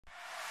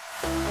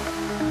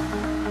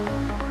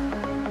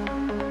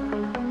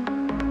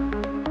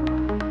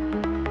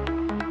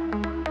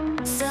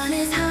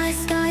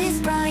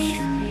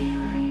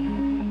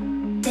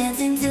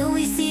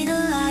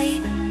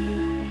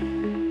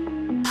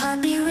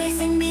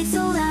racing beats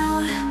so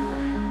loud,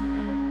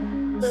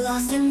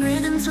 lost in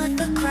rhythms with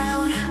the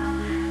crowd.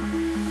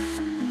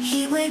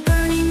 Heat wave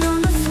burning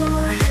on the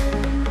floor,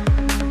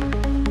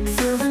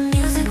 feel the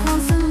music,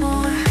 want some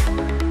more.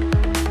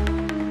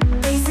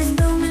 Bass is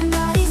booming,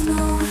 bodies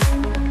move,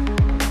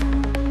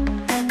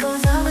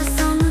 echoes of a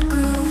summer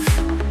groove.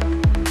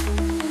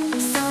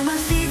 Summer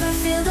fever,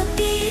 feel the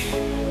beat,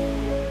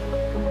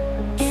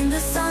 in the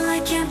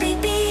sunlight can't be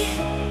beat.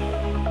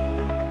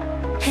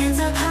 Hands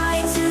up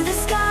high to the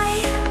sky,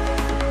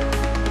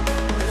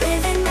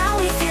 living now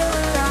we feel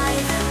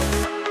alive.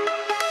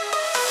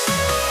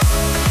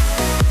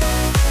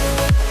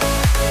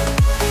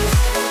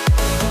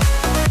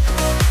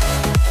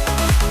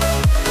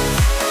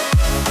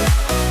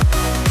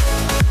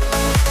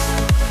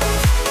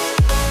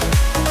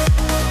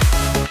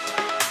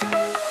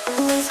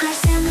 Waves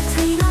crashing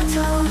between our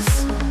toes,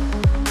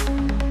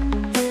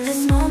 in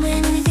this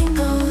moment anything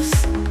goes.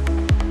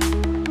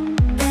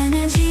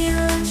 Energy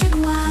electric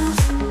wild,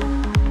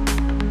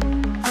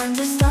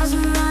 under stars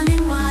we're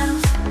running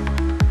wild.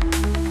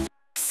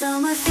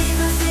 Summer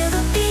fever, feel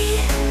the beat,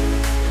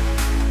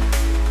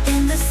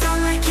 in the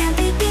sunlight can't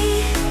be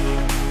beat.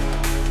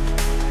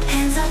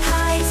 Hands up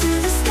high to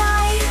the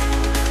sky,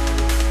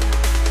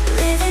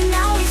 living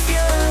now we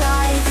feel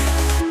alive.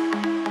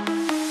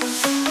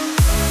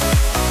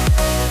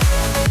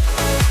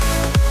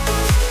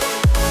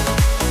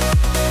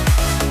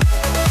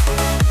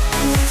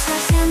 Waves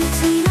crashing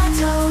between our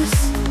toes,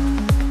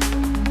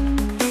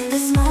 in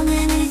this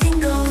moment anything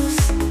goes.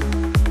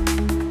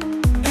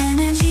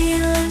 Energy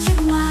electric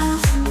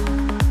wild,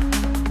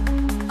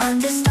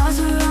 under stars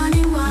we're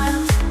running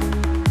wild.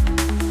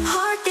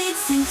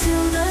 Heartbeats into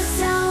the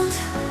sound,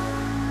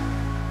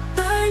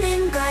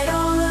 burning bright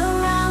all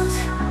around.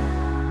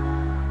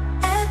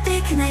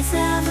 Epic nights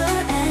never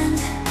end,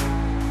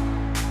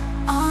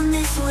 on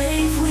this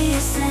wave we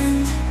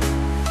ascend.